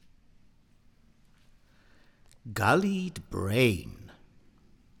Gullied Brain.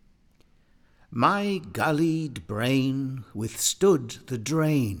 My gullied brain withstood the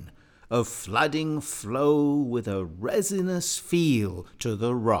drain of flooding flow with a resinous feel to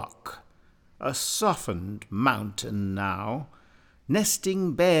the rock, a softened mountain now.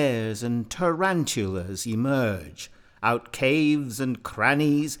 Nesting bears and tarantulas emerge, out caves and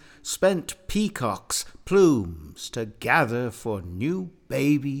crannies spent peacocks' plumes to gather for new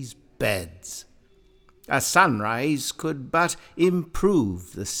babies' beds. A sunrise could but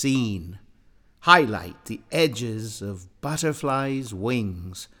improve the scene, highlight the edges of butterflies'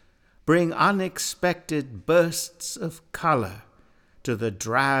 wings, bring unexpected bursts of colour to the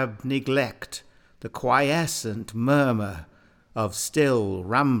drab neglect, the quiescent murmur of still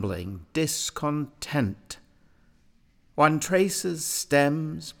rumbling discontent. One traces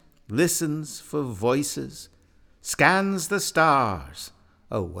stems, listens for voices, scans the stars,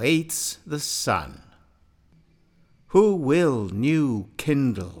 awaits the sun. Who will new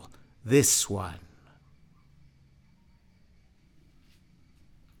kindle this one?